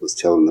people that was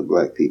telling the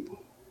black people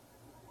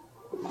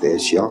they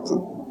had shot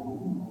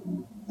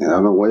them. And I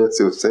don't know what else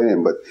they were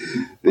saying, but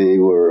they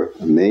were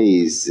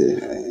amazed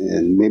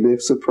and maybe they were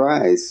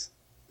surprised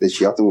that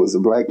Shelton was a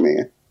black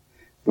man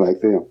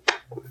like them.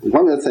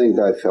 One of the things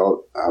I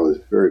felt I was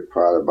very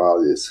proud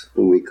about is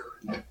when we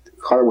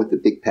caught with the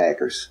big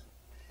packers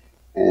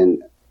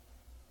and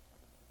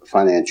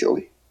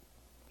financially,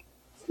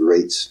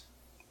 rates,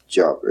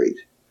 job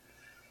rate.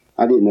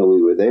 I didn't know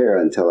we were there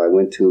until I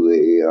went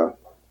to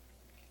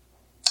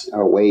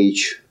a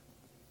wage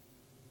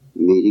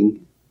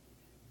meeting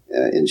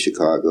in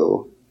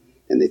Chicago,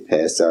 and they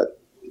passed out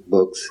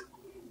books.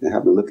 And I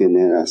happened to look in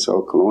there, and I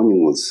saw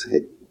Colonial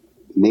had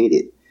made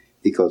it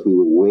because we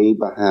were way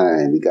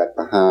behind. We got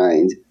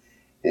behind,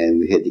 and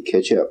we had to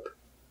catch up.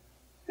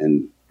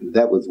 And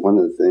that was one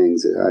of the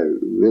things that I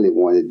really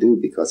wanted to do,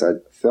 because I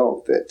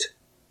felt that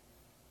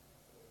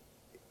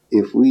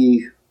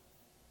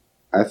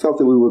I felt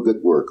that we were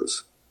good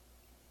workers.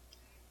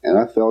 And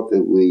I felt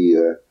that we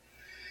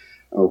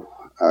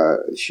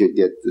should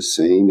get the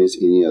same as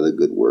any other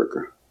good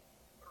worker,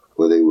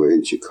 whether they were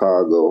in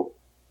Chicago,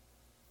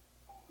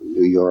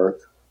 New York,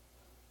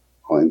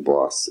 or in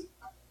Boston.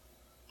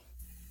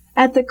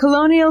 At the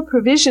Colonial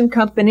Provision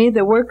Company,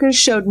 the workers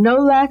showed no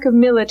lack of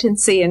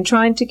militancy in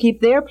trying to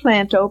keep their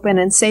plant open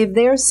and save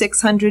their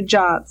 600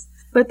 jobs.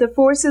 But the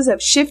forces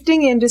of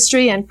shifting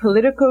industry and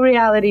political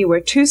reality were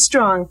too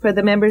strong for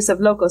the members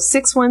of Local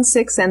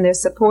 616 and their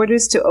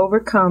supporters to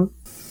overcome.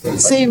 It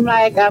seemed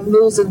like I'm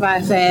losing my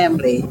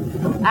family.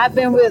 I've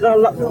been with a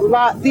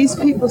lot these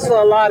people for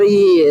a lot of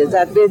years.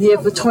 I've been here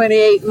for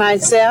 28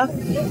 myself,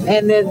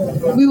 and then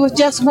we were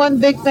just one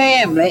big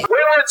family.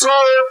 We were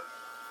told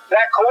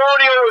that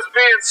Colonial was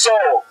being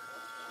sold.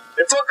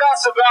 It took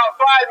us about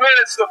 5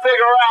 minutes to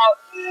figure out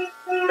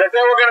that they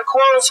were going to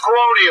close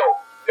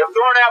Colonial if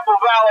Thornapple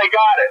Valley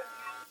got it.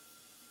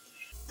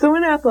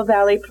 Thornapple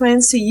Valley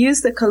plans to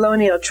use the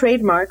Colonial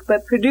trademark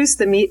but produce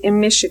the meat in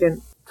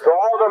Michigan. To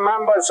all the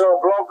members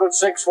of Local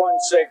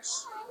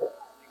 616,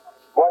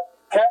 what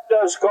kept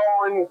us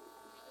going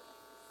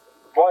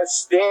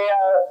was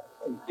their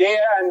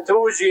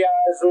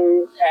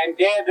enthusiasm and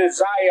their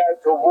desire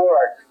to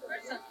work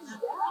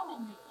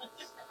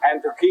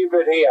and to keep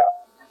it here.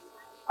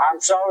 I'm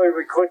sorry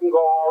we couldn't go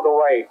all the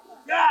way,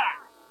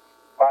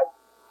 but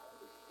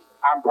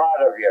I'm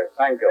proud of you.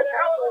 Thank you.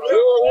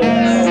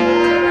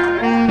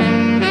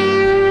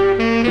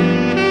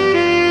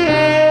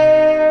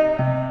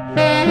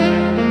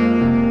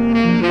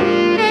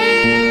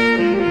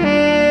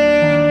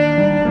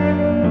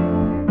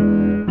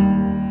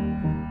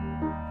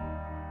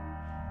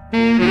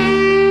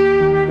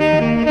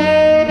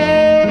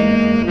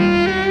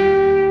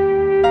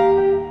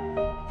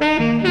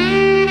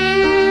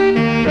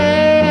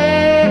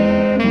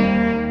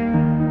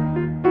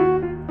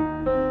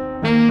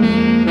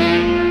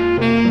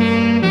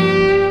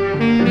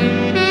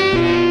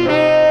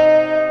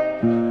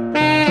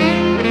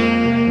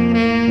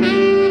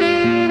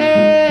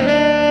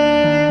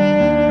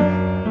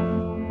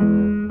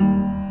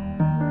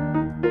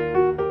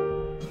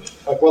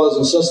 brothers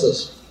and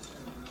sisters.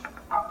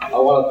 I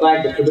want to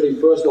thank the committee,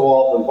 first of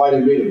all, for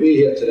inviting me to be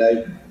here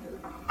today.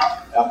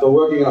 After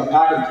working in a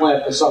packing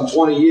plant for some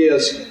 20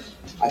 years,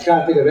 I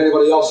can't think of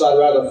anybody else I'd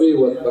rather be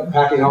with but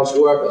packing house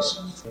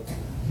workers.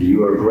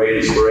 You are a great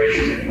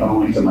inspiration, not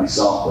only to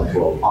myself, but to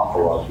an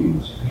awful lot of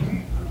people.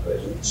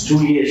 It's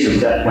 2 years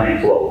since that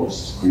plant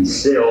closed, and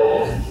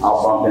still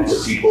I'll bump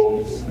into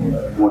people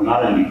who are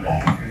not in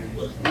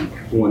meatpacking,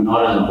 who are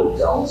not in the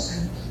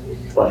hotels,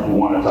 but who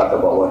want to talk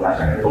about what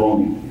happened at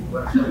Colonial,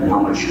 and how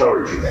much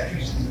courage you had,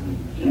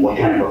 and what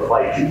kind of a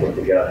fight you put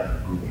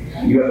together.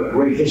 You have a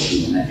great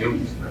history in that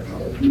union.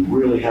 You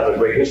really have a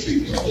great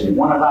history. And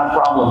one of our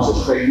problems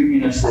as trade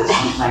unionists is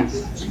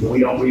sometimes we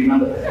don't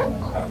remember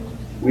that.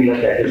 We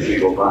let that history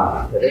go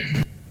by.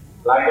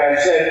 Like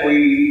I said,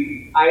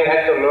 I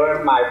had to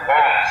learn my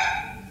past.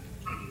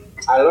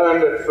 I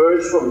learned it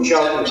first from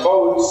Shelton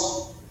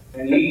Coates,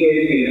 and he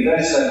gave me the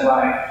best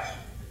advice.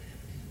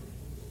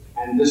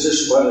 And this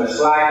is what is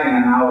lacking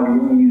in our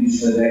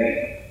unions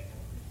today.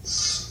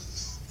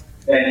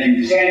 That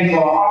you can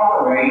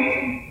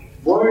cooperate,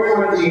 work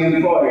with the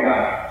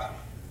employer,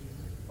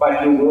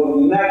 but you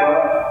will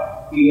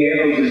never be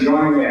able to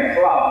join their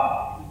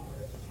club.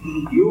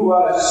 You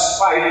are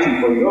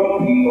fighting for your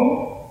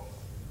people,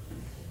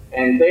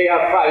 and they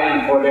are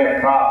fighting for their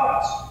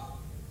profits.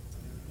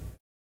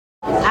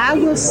 I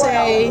would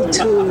say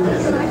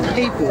to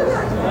people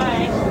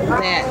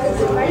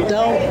that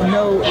don't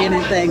know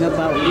anything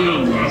about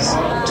unions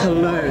to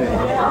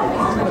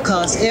learn,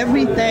 because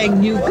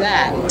everything you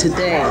got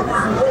today,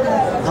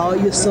 all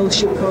your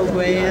social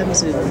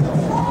programs and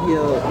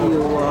your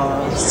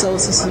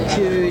Social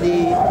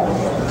Security,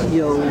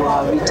 your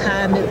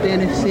retirement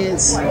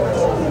benefits,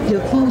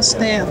 your food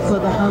stamp for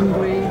the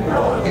hungry,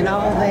 and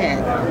all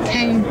that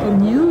came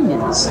from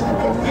unions.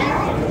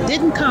 It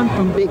didn't come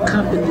from big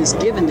companies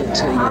giving it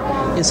to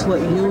you. It's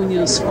what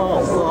unions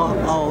fought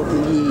for all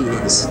the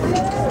years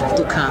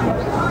to come.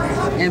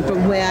 And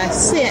from where I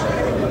sit,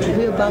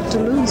 we're about to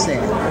lose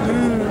that.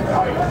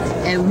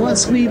 And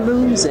once we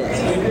lose it,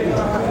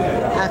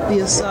 I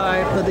feel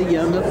sorry for the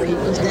younger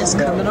people that's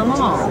coming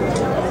along.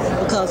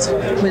 Because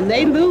when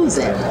they lose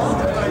it,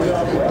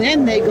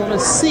 then they're going to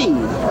see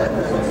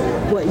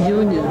what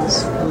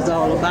unions was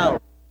all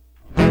about.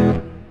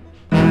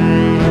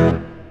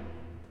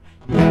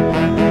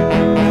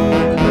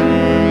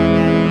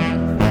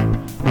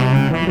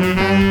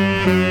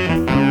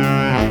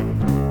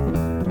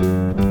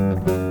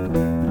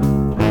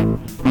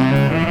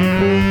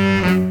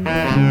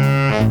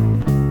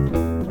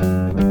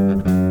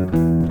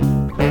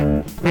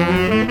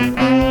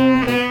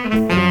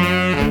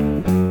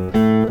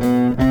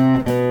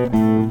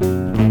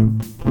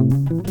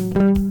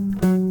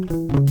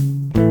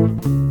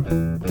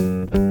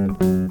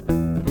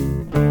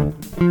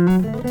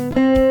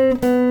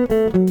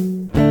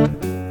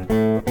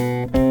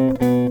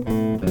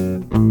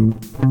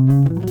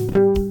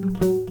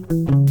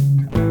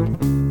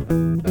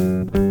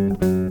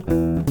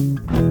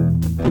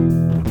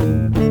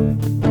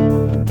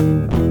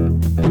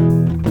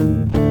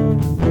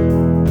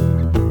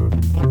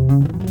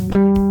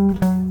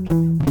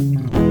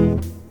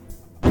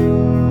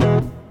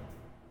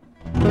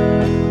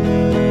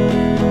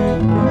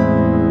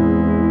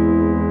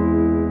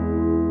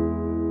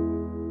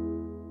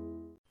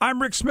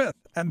 I'm Rick Smith,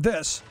 and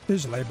this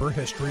is Labor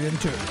History in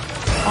 2.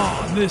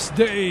 On this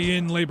day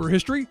in labor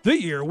history,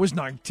 the year was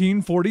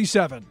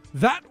 1947.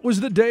 That was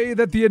the day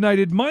that the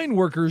United Mine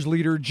Workers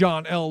leader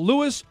John L.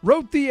 Lewis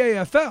wrote the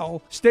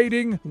AFL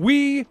stating,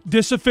 "We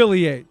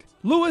disaffiliate."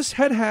 Lewis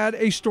had had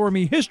a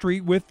stormy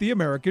history with the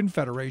American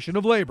Federation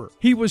of Labor.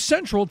 He was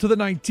central to the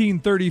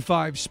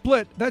 1935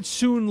 split that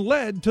soon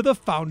led to the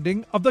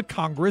founding of the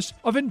Congress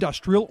of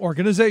Industrial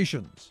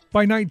Organizations.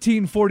 By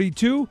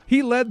 1942,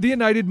 he led the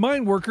United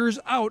Mine Workers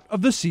out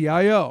of the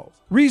CIO.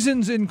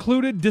 Reasons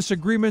included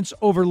disagreements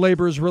over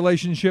labor's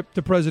relationship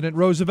to President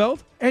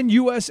Roosevelt and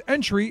U.S.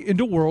 entry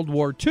into World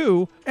War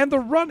II and the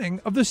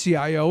running of the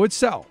CIO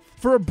itself.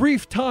 For a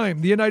brief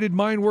time, the United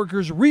Mine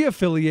Workers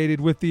reaffiliated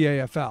with the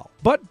AFL.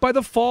 But by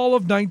the fall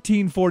of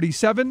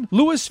 1947,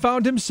 Lewis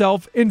found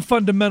himself in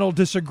fundamental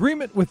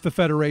disagreement with the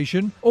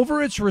Federation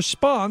over its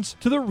response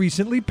to the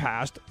recently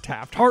passed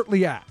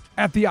Taft-Hartley Act.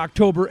 At the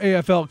October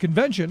AFL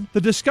convention,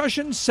 the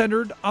discussion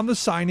centered on the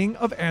signing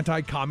of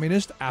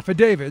anti-communist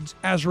affidavits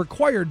as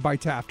required by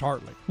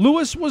Taft-Hartley.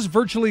 Lewis was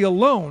virtually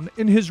alone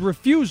in his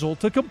refusal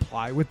to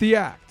comply with the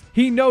act.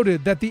 He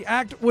noted that the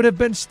act would have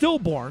been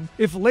stillborn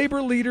if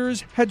labor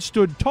leaders had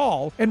stood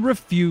tall and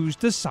refused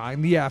to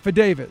sign the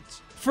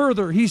affidavits.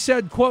 Further, he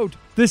said, quote,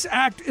 "This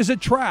act is a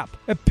trap,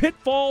 a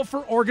pitfall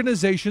for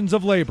organizations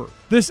of labor.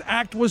 This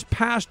act was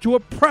passed to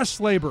oppress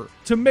labor,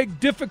 to make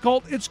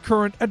difficult its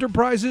current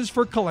enterprises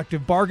for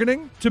collective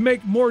bargaining, to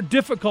make more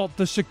difficult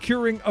the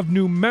securing of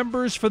new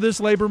members for this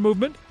labor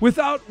movement,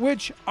 without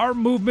which our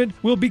movement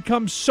will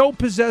become so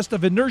possessed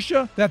of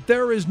inertia that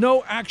there is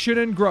no action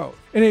and growth.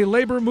 In a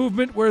labor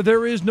movement where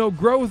there is no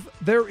growth,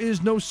 there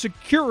is no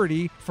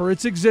security for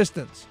its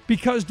existence,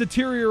 because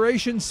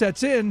deterioration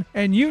sets in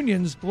and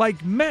unions,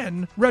 like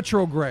men,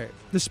 retrograde.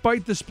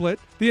 Despite the split,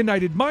 the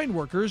United Mine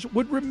Workers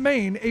would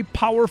remain a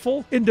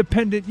powerful,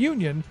 independent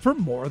union for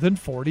more than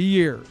 40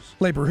 years.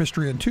 Labor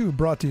History in 2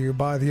 brought to you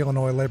by the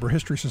Illinois Labor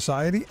History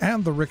Society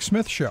and The Rick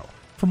Smith Show.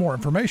 For more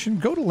information,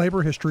 go to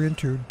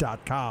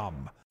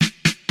laborhistoryin2.com.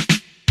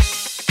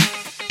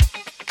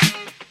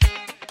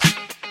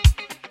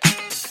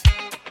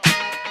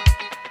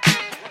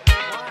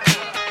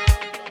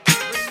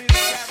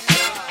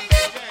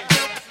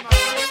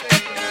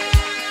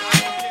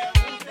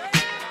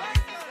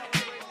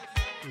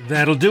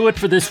 That'll do it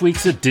for this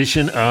week's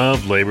edition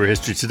of Labor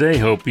History Today.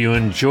 Hope you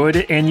enjoyed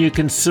it, and you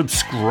can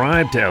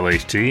subscribe to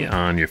LHT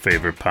on your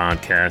favorite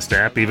podcast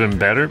app. Even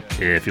better,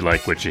 if you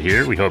like what you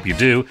hear, we hope you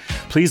do.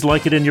 Please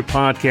like it in your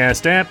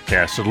podcast app,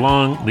 pass it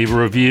along, leave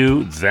a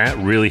review. That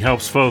really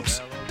helps folks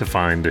to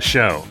find the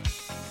show.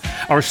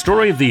 Our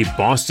story of the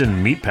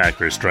Boston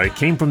Meatpackers strike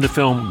came from the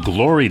film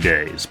Glory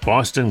Days.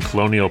 Boston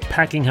colonial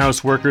packing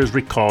house workers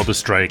recall the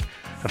strike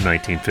of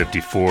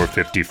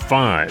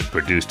 1954-55,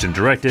 produced and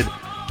directed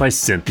by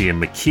Cynthia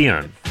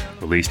McKeon,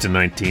 released in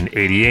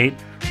 1988,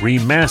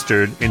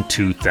 remastered in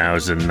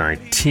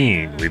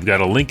 2019. We've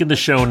got a link in the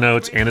show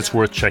notes, and it's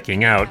worth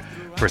checking out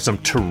for some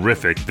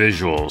terrific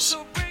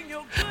visuals.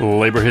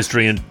 Labor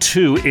History in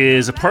 2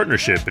 is a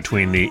partnership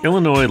between the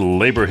Illinois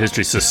Labor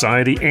History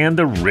Society and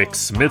the Rick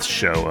Smith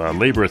Show, a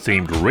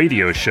labor-themed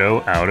radio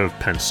show out of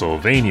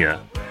Pennsylvania.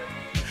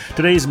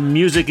 Today's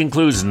music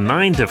includes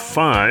 9 to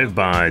 5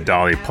 by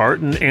Dolly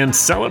Parton and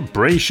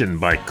Celebration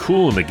by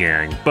Kool and the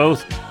Gang,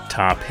 both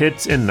top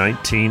hits in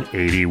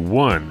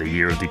 1981, the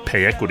year of the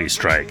pay equity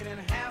strike.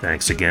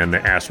 Thanks again to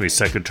AFSCME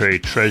Secretary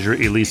Treasurer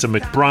Elisa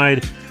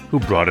McBride, who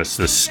brought us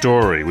this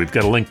story. We've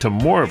got a link to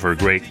more of her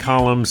great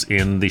columns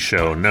in the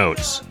show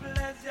notes.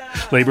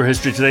 Labor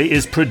History Today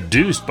is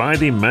produced by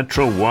the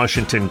Metro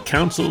Washington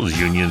Council's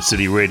Union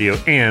City Radio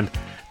and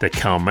the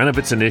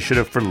Kalmanovitz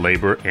Initiative for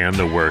Labor and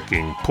the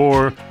Working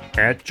Poor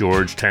at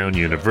Georgetown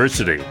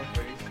University.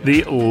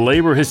 The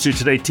Labor History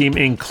Today team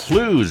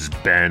includes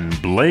Ben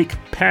Blake,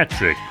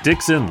 Patrick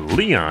Dixon,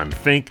 Leon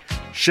Fink,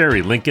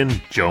 Sherry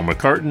Lincoln, Joe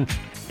McCartan,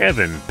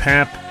 Evan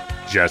Papp,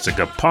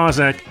 Jessica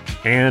Pozak,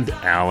 and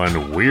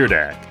Alan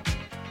Weirdak.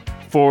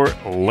 For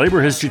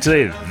Labor History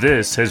Today,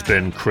 this has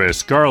been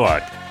Chris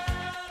Garlock.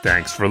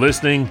 Thanks for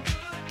listening,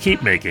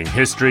 keep making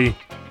history,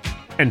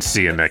 and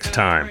see you next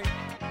time.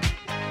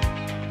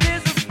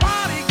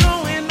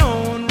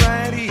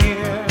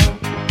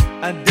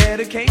 A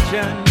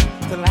dedication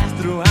to last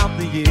throughout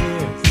the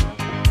years.